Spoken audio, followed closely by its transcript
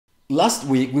Last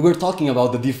week we were talking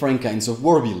about the different kinds of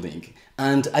world building,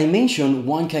 and I mentioned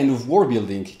one kind of world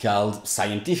building called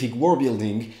scientific world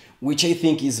building, which I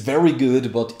think is very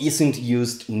good but isn't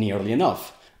used nearly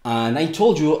enough. And I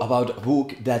told you about a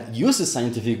book that uses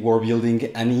scientific world building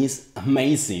and is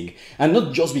amazing, and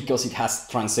not just because it has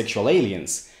transsexual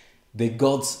aliens. The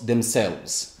Gods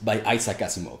Themselves by Isaac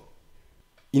Asimov.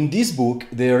 In this book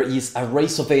there is a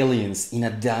race of aliens in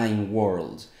a dying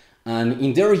world. And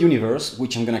in their universe,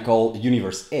 which I'm gonna call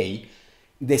Universe A,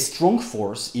 the strong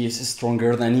force is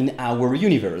stronger than in our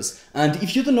universe. And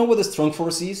if you don't know what the strong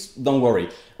force is, don't worry.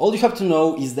 All you have to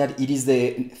know is that it is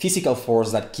the physical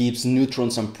force that keeps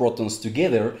neutrons and protons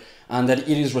together, and that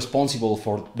it is responsible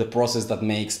for the process that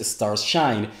makes stars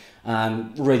shine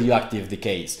and radioactive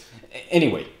decays.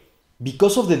 Anyway,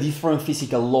 because of the different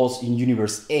physical laws in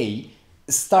Universe A,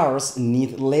 stars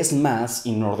need less mass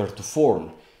in order to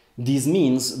form. This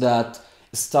means that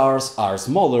stars are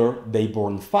smaller, they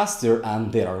burn faster,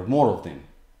 and there are more of them.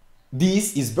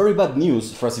 This is very bad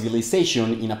news for a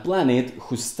civilization in a planet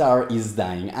whose star is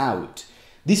dying out.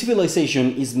 This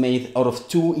civilization is made out of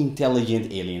two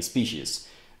intelligent alien species.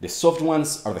 The soft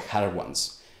ones are the hard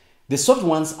ones. The soft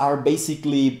ones are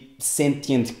basically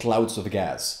sentient clouds of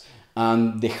gas,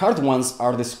 and the hard ones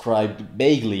are described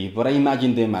vaguely, but I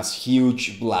imagine them as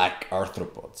huge black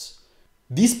arthropods.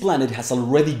 This planet has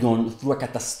already gone through a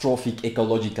catastrophic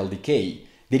ecological decay.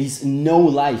 There is no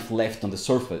life left on the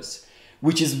surface,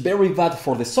 which is very bad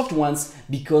for the soft ones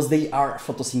because they are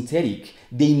photosynthetic.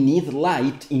 They need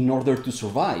light in order to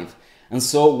survive. And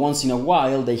so once in a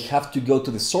while they have to go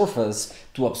to the surface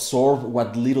to absorb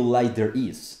what little light there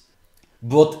is.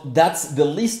 But that's the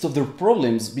least of their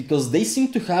problems, because they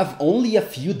seem to have only a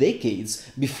few decades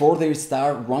before their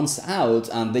star runs out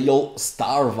and they all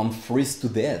starve and freeze to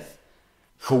death.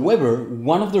 However,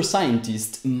 one of their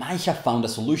scientists might have found a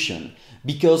solution,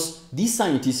 because these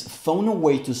scientists found a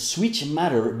way to switch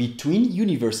matter between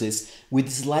universes with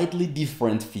slightly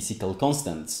different physical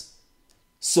constants.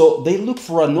 So they looked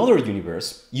for another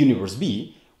universe, Universe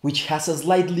B, which has a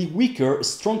slightly weaker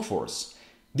strong force.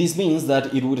 This means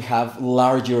that it would have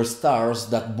larger stars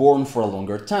that burn for a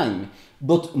longer time,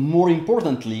 but more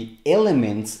importantly,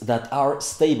 elements that are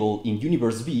stable in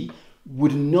Universe B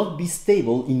would not be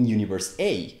stable in Universe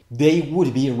A. They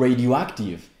would be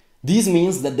radioactive. This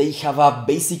means that they have a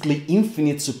basically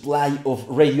infinite supply of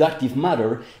radioactive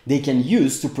matter they can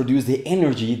use to produce the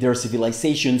energy their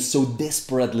civilization so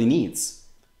desperately needs.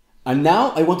 And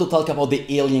now I want to talk about the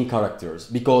alien characters,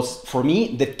 because for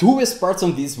me the two best parts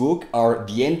of this book are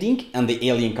the ending and the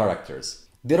alien characters.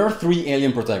 There are three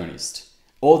alien protagonists: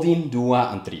 Odin,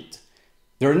 Dua and Trit.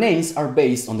 Their names are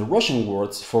based on the Russian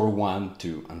words for 1,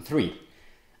 2 and 3.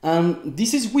 And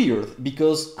this is weird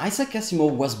because Isaac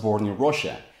Asimov was born in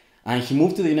Russia, and he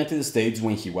moved to the United States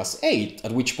when he was 8,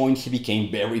 at which point he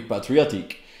became very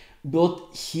patriotic.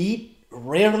 But he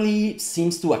rarely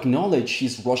seems to acknowledge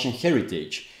his Russian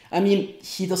heritage. I mean,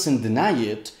 he doesn't deny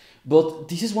it, but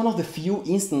this is one of the few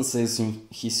instances in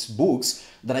his books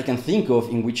that I can think of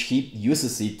in which he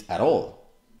uses it at all.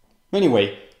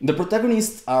 Anyway, the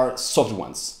protagonists are soft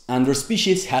ones, and their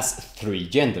species has 3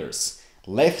 genders: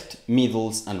 left,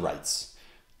 middles and rights.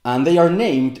 And they are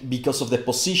named because of the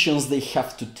positions they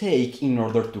have to take in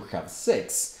order to have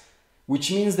sex,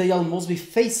 which means they all must be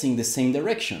facing the same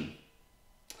direction.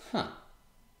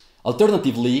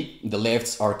 Alternatively, the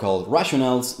lefts are called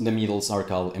rationals, the middles are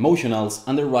called emotionals,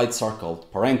 and the rights are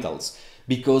called parentals,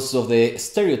 because of the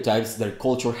stereotypes their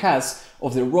culture has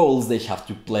of the roles they have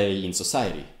to play in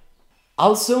society.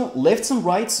 Also, lefts and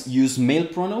rights use male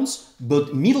pronouns,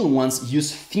 but middle ones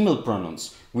use female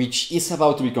pronouns, which is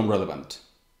about to become relevant.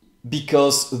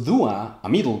 Because Dua, a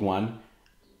middle one,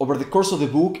 over the course of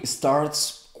the book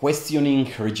starts questioning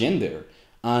her gender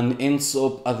and ends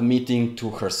up admitting to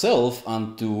herself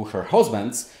and to her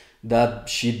husbands that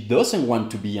she doesn't want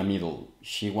to be a middle,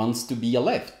 she wants to be a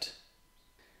left.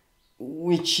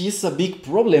 Which is a big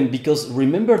problem, because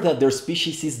remember that their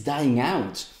species is dying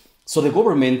out. So the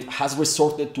government has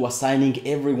resorted to assigning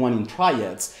everyone in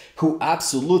triads, who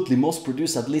absolutely must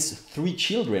produce at least 3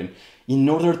 children in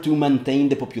order to maintain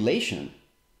the population.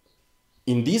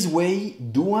 In this way,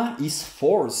 Dua is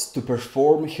forced to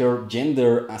perform her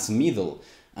gender as middle,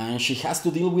 and she has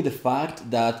to deal with the fact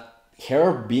that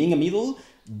her being a middle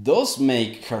does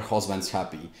make her husbands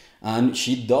happy, and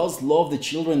she does love the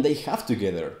children they have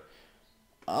together.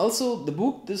 Also, the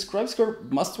book describes her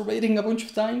masturbating a bunch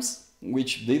of times,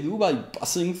 which they do by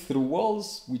passing through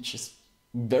walls, which is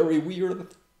very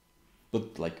weird.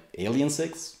 But like alien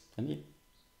sex, I mean.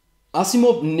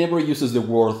 Asimov never uses the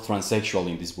word transsexual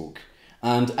in this book,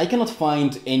 and I cannot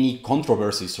find any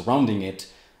controversy surrounding it,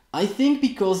 I think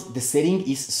because the setting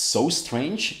is so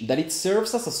strange that it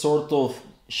serves as a sort of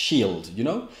shield, you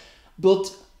know?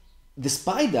 But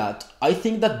despite that, I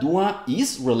think that Dua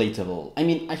is relatable. I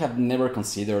mean, I have never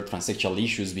considered transsexual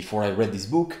issues before I read this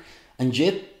book, and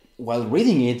yet, while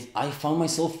reading it, I found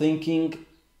myself thinking,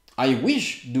 I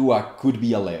wish Dua could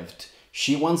be a left.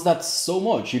 She wants that so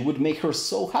much, it would make her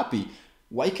so happy.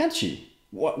 Why can't she?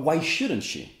 Why shouldn't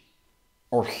she?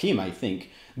 Or him, I think.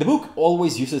 The book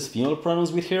always uses female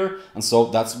pronouns with her, and so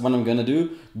that's what I'm gonna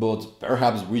do, but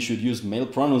perhaps we should use male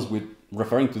pronouns with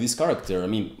referring to this character. I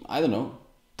mean, I don't know.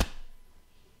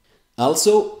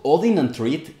 Also, Odin and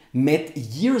Trid met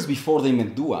years before they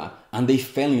met Dua, and they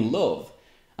fell in love.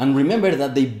 And remember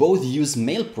that they both use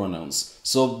male pronouns,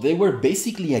 so they were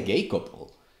basically a gay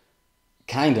couple.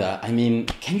 Kinda, I mean,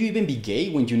 can you even be gay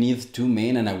when you need two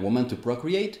men and a woman to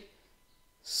procreate?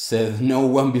 Said no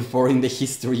one before in the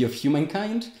history of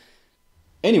humankind?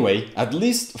 Anyway, at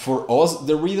least for us,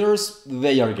 the readers,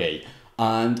 they are gay.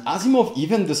 And Asimov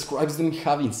even describes them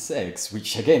having sex,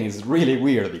 which again is really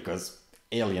weird because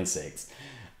alien sex.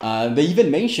 They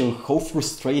even mention how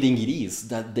frustrating it is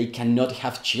that they cannot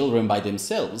have children by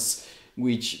themselves,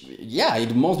 which, yeah,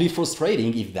 it must be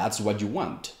frustrating if that's what you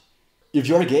want. If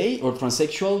you're gay or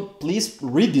transsexual, please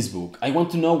read this book. I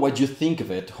want to know what you think of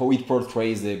it, how it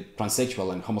portrays the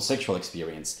transsexual and homosexual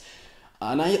experience.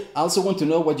 And I also want to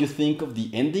know what you think of the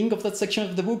ending of that section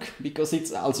of the book, because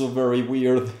it's also very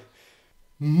weird.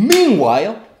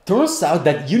 Meanwhile, turns out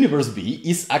that Universe B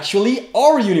is actually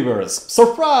our universe!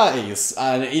 Surprise!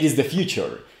 And it is the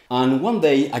future. And one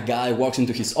day a guy walks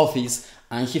into his office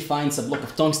and he finds a block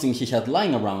of tungsten he had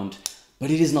lying around,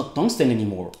 but it is not tungsten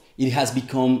anymore. It has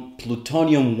become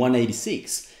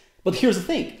plutonium-186. But here's the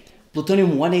thing,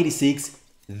 plutonium-186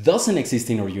 doesn't exist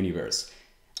in our universe,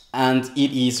 and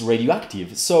it is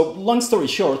radioactive. So, long story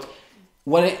short,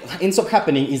 what ends up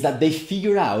happening is that they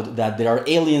figure out that there are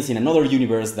aliens in another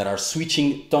universe that are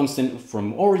switching tungsten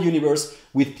from our universe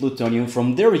with plutonium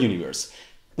from their universe.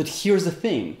 But here's the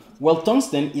thing, while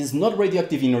tungsten is not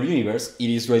radioactive in our universe, it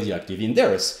is radioactive in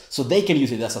theirs, so they can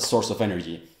use it as a source of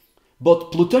energy.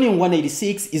 But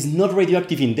plutonium-186 is not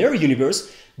radioactive in their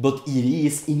universe, but it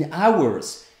is in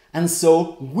ours. And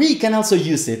so we can also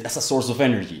use it as a source of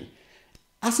energy.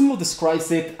 Asimov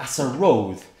describes it as a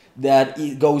road that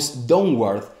it goes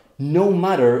downward no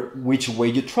matter which way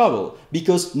you travel,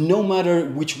 because no matter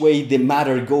which way the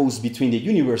matter goes between the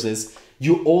universes,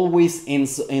 you always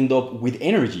end up with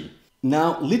energy.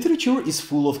 Now, literature is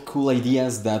full of cool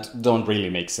ideas that don't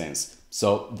really make sense.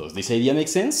 So, does this idea make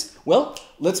sense? Well,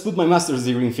 let's put my master's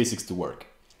degree in physics to work.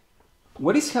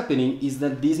 What is happening is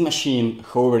that this machine,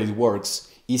 however it works,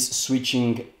 is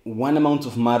switching one amount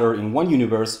of matter in one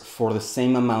universe for the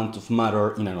same amount of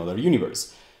matter in another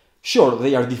universe. Sure,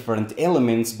 they are different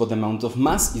elements, but the amount of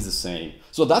mass is the same.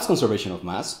 So that's conservation of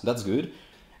mass, that's good.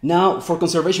 Now, for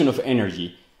conservation of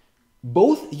energy.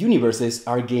 Both universes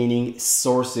are gaining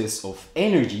sources of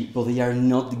energy, but they are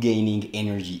not gaining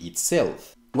energy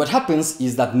itself. What happens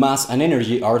is that mass and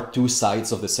energy are two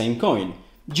sides of the same coin.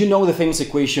 You know the famous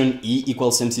equation E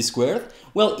equals mc squared?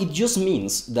 Well, it just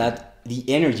means that the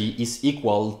energy is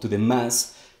equal to the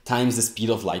mass times the speed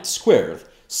of light squared.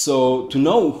 So to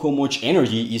know how much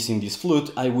energy is in this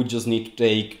flute, I would just need to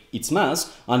take its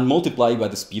mass and multiply by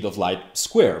the speed of light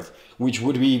squared, which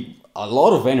would be a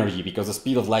lot of energy because the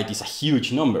speed of light is a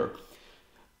huge number.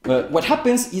 What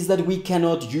happens is that we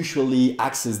cannot usually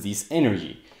access this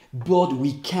energy, but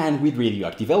we can with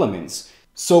radioactive elements.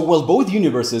 So while both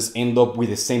universes end up with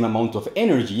the same amount of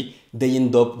energy, they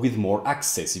end up with more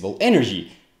accessible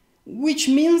energy. Which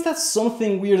means that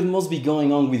something weird must be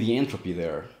going on with the entropy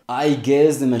there. I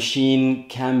guess the machine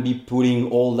can be putting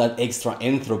all that extra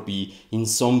entropy in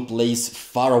some place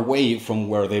far away from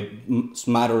where the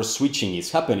matter switching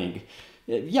is happening.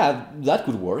 Yeah, that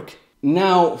could work.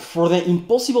 Now, for the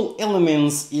impossible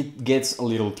elements, it gets a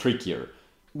little trickier.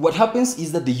 What happens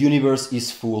is that the universe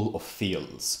is full of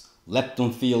fields.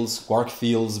 Lepton fields, quark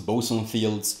fields, boson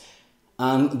fields.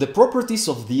 And the properties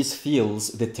of these fields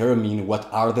determine what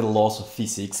are the laws of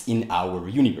physics in our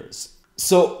universe.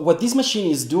 So what this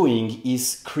machine is doing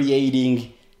is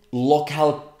creating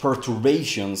local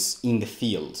perturbations in the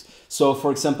field. So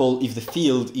for example, if the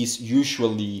field is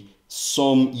usually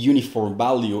some uniform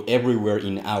value everywhere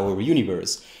in our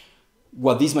universe,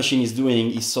 what this machine is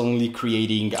doing is suddenly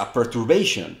creating a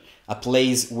perturbation, a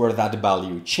place where that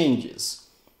value changes.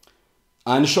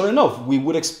 And sure enough, we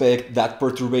would expect that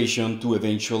perturbation to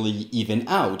eventually even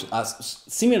out, as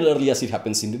similarly as it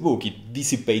happens in the book, it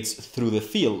dissipates through the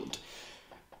field.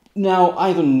 Now,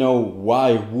 I don't know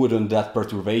why wouldn't that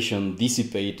perturbation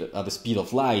dissipate at the speed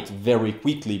of light very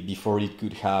quickly before it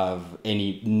could have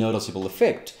any noticeable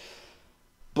effect.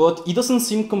 But it doesn't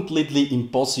seem completely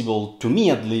impossible, to me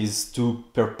at least, to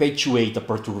perpetuate a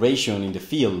perturbation in the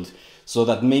field, so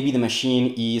that maybe the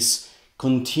machine is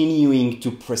continuing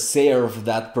to preserve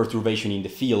that perturbation in the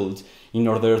field in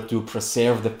order to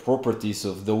preserve the properties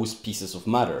of those pieces of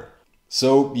matter.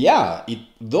 So yeah, it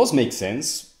does make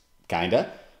sense,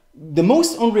 kinda. The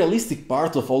most unrealistic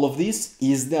part of all of this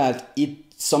is that it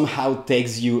somehow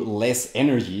takes you less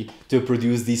energy to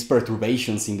produce these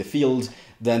perturbations in the field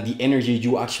than the energy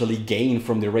you actually gain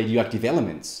from the radioactive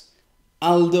elements.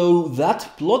 Although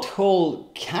that plot hole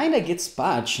kinda gets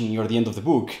patched near the end of the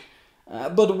book,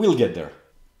 but we'll get there.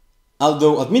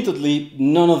 Although admittedly,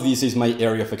 none of this is my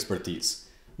area of expertise.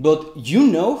 But you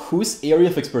know whose area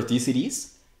of expertise it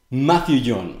is? Matthew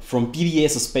Young from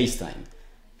PBS Spacetime.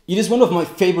 It is one of my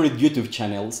favorite YouTube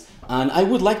channels, and I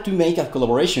would like to make a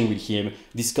collaboration with him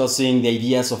discussing the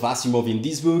ideas of Asimov in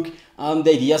this book and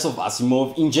the ideas of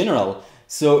Asimov in general.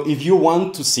 So if you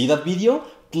want to see that video,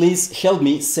 please help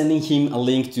me sending him a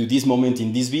link to this moment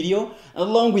in this video,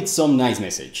 along with some nice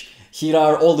message. Here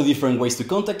are all the different ways to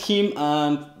contact him,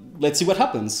 and let's see what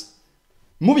happens.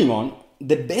 Moving on,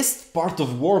 the best part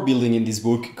of world building in this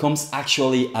book comes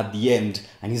actually at the end,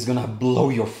 and it's gonna blow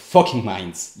your fucking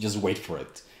minds. Just wait for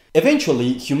it.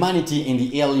 Eventually, humanity and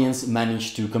the aliens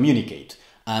manage to communicate,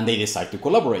 and they decide to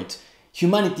collaborate.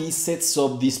 Humanity sets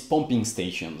up these pumping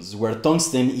stations, where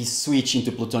tungsten is switched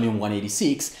into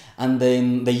plutonium-186, and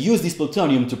then they use this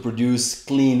plutonium to produce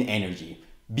clean energy.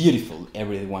 Beautiful,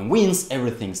 everyone wins,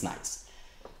 everything's nice.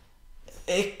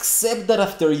 Except that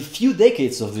after a few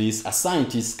decades of this, a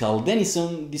scientist called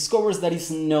Denison discovers that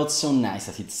it's not so nice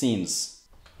as it seems.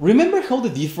 Remember how the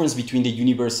difference between the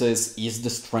universes is the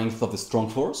strength of the strong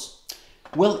force?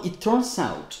 Well, it turns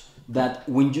out that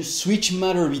when you switch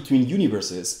matter between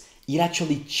universes, it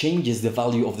actually changes the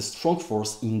value of the strong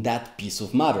force in that piece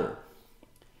of matter.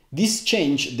 This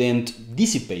change then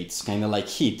dissipates, kind of like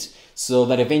heat, so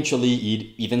that eventually it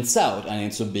evens out and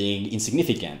ends up being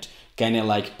insignificant, kind of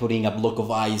like putting a block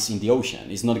of ice in the ocean.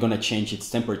 It's not gonna change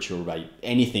its temperature by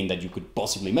anything that you could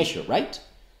possibly measure, right?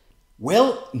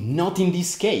 Well, not in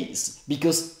this case,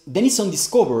 because Denison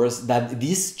discovers that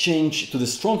this change to the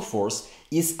strong force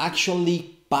is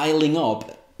actually piling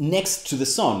up next to the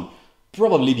sun,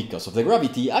 probably because of the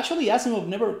gravity. Actually, Asimov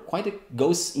never quite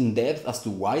goes in depth as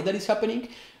to why that is happening.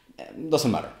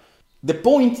 Doesn't matter. The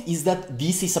point is that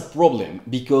this is a problem,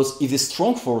 because if the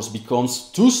strong force becomes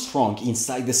too strong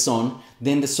inside the sun,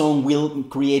 then the sun will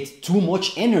create too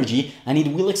much energy and it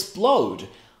will explode.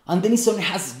 And Denison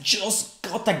has just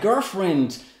got a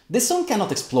girlfriend. The sun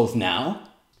cannot explode now.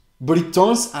 But it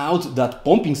turns out that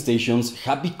pumping stations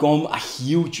have become a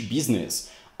huge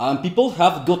business, and people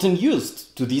have gotten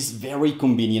used to this very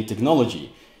convenient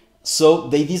technology. So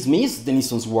they dismiss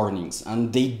Denison's warnings,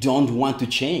 and they don't want to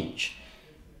change.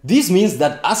 This means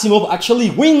that Asimov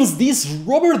actually wins this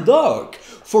rubber duck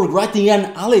for writing an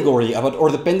allegory about our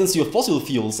dependency of fossil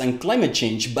fuels and climate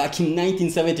change back in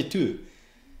 1972.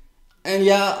 And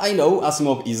yeah, I know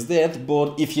Asimov is dead,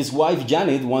 but if his wife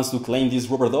Janet wants to claim this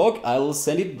rubber dog, I'll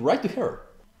send it right to her.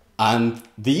 And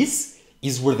this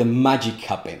is where the magic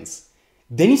happens.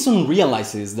 Denison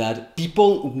realizes that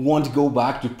people won't go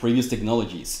back to previous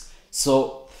technologies.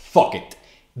 So, fuck it.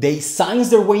 They science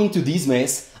their way into this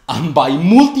mess, and by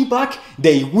multipack,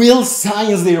 they will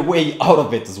science their way out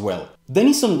of it as well.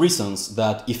 Denison reasons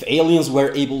that if aliens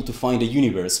were able to find a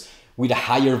universe with a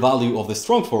higher value of the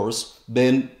strong force,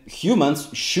 then humans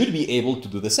should be able to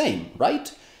do the same,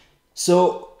 right?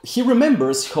 So he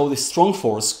remembers how the strong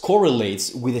force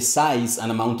correlates with the size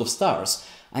and amount of stars,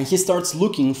 and he starts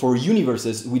looking for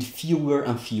universes with fewer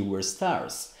and fewer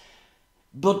stars.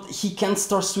 But he can't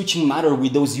start switching matter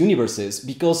with those universes,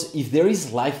 because if there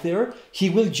is life there, he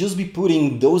will just be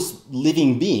putting those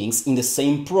living beings in the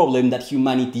same problem that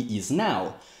humanity is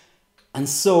now. And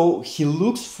so he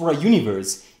looks for a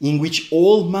universe in which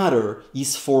all matter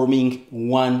is forming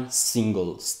one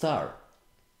single star.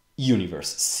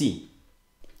 Universe C.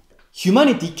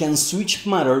 Humanity can switch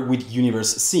matter with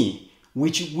Universe C,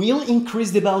 which will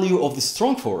increase the value of the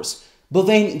strong force, but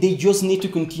then they just need to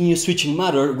continue switching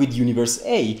matter with Universe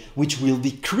A, which will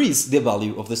decrease the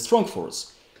value of the strong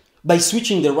force. By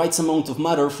switching the right amount of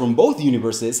matter from both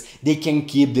universes, they can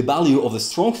keep the value of the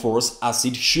strong force as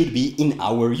it should be in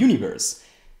our universe.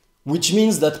 Which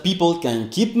means that people can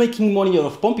keep making money out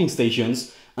of pumping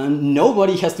stations and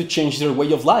nobody has to change their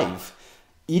way of life.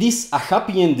 It is a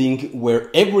happy ending where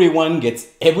everyone gets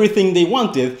everything they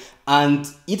wanted and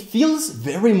it feels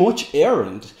very much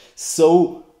earned.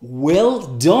 So Well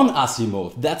done,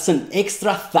 Asimov. That's an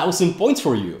extra 1,000 points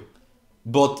for you.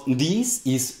 But this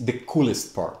is the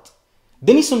coolest part.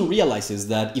 Denison realizes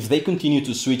that if they continue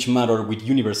to switch matter with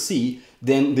Universe C,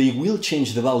 then they will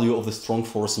change the value of the strong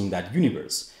force in that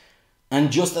universe.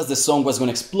 And just as the sun was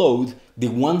gonna explode, the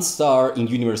one star in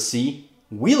Universe C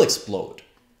will explode.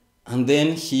 And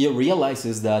then he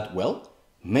realizes that, well,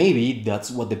 maybe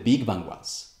that's what the Big Bang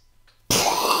was.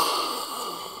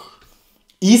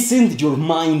 Isn't your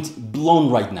mind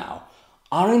blown right now?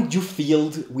 Aren't you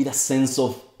filled with a sense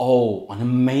of awe and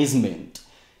amazement?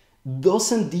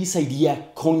 Doesn't this idea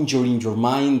conjure in your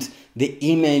mind the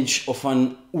image of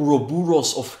an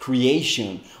Ouroboros of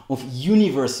creation, of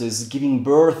universes giving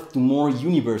birth to more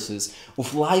universes,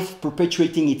 of life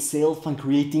perpetuating itself and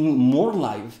creating more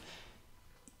life?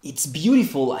 It's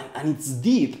beautiful and it's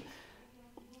deep.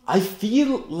 I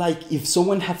feel like if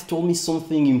someone had told me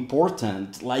something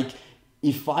important, like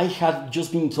if I had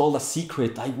just been told a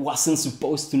secret I wasn't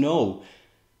supposed to know.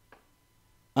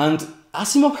 And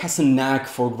Asimov has a knack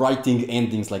for writing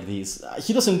endings like this.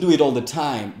 He doesn't do it all the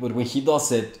time, but when he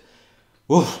does it,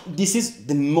 this is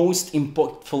the most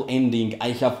impactful ending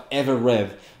I have ever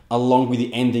read, along with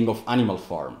the ending of Animal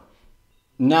Farm.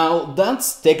 Now,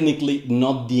 that's technically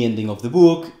not the ending of the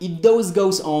book. It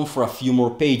goes on for a few more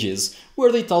pages,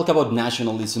 where they talk about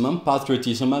nationalism and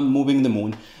patriotism and moving the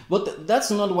moon, but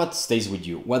that's not what stays with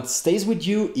you. What stays with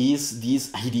you is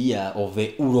this idea of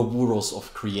the Ouroboros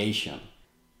of creation.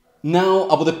 Now,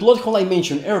 about the plot hole I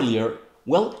mentioned earlier,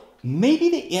 well, maybe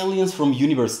the aliens from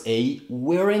Universe A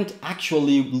weren't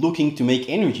actually looking to make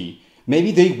energy.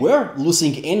 Maybe they were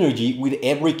losing energy with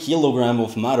every kilogram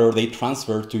of matter they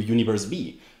transferred to Universe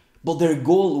B. But their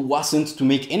goal wasn't to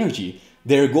make energy.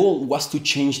 Their goal was to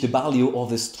change the value of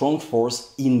the strong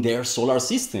force in their solar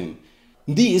system.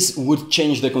 This would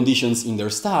change the conditions in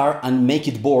their star and make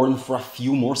it born for a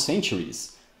few more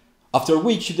centuries. After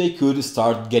which they could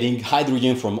start getting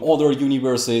hydrogen from other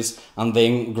universes and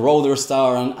then grow their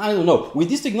star, and I don't know, with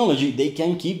this technology they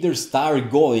can keep their star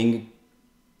going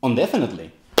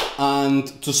indefinitely. And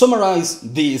to summarize,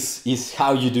 this is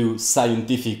how you do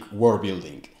scientific world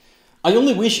building. I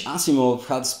only wish Asimov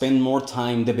had spent more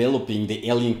time developing the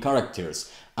alien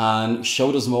characters and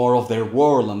showed us more of their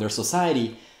world and their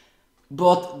society,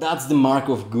 but that's the mark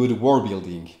of good world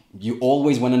building. You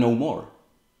always want to know more.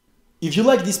 If you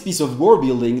like this piece of world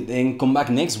building, then come back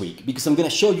next week, because I'm gonna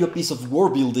show you a piece of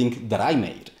world building that I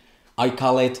made. I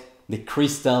call it the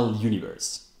Crystal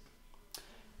Universe.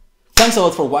 Thanks a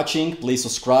lot for watching. Please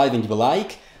subscribe and give a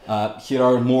like. Here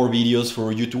are more videos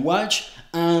for you to watch.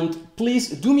 And please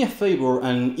do me a favor,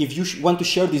 and if you want to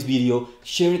share this video,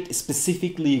 share it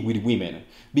specifically with women.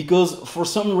 Because for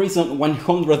some reason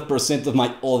 100% of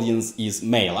my audience is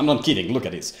male. I'm not kidding, look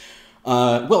at this.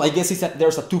 Well, I guess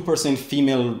there's a 2%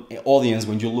 female audience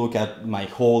when you look at my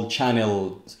whole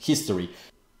channel history.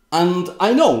 And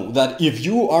I know that if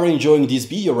you are enjoying this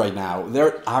video right now,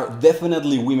 there are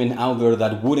definitely women out there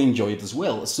that would enjoy it as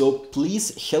well. So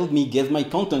please help me get my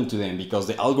content to them, because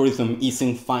the algorithm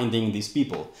isn't finding these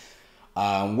people.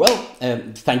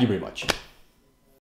 Thank you very much.